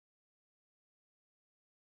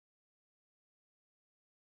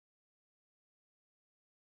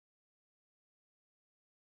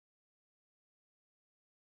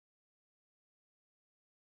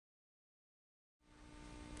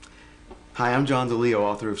Hi, I'm John DiLeo,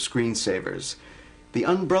 author of Screensavers. The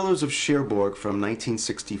Umbrellas of Cherbourg from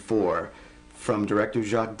 1964, from director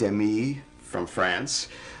Jacques Demy from France.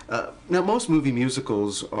 Now, most movie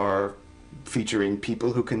musicals are featuring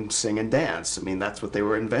people who can sing and dance. I mean, that's what they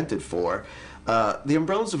were invented for. The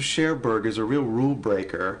Umbrellas of Cherbourg is a real rule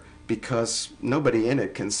breaker because nobody in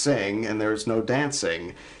it can sing and there's no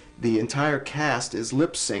dancing. The entire cast is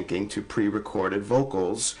lip-syncing to pre-recorded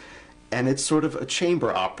vocals, and it's sort of a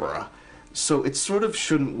chamber opera. So it sort of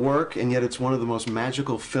shouldn't work, and yet it's one of the most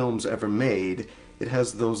magical films ever made. It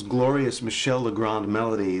has those glorious Michel Legrand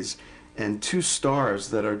melodies and two stars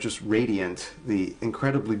that are just radiant. The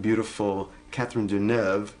incredibly beautiful Catherine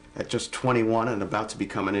Deneuve, at just 21 and about to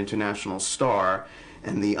become an international star,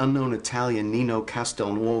 and the unknown Italian Nino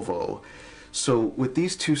Castelnuovo. So with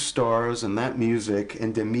these two stars and that music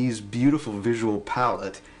and Demy's beautiful visual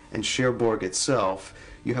palette and Cherbourg itself,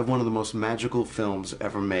 you have one of the most magical films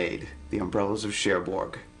ever made, The Umbrellas of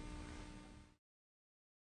Cherbourg.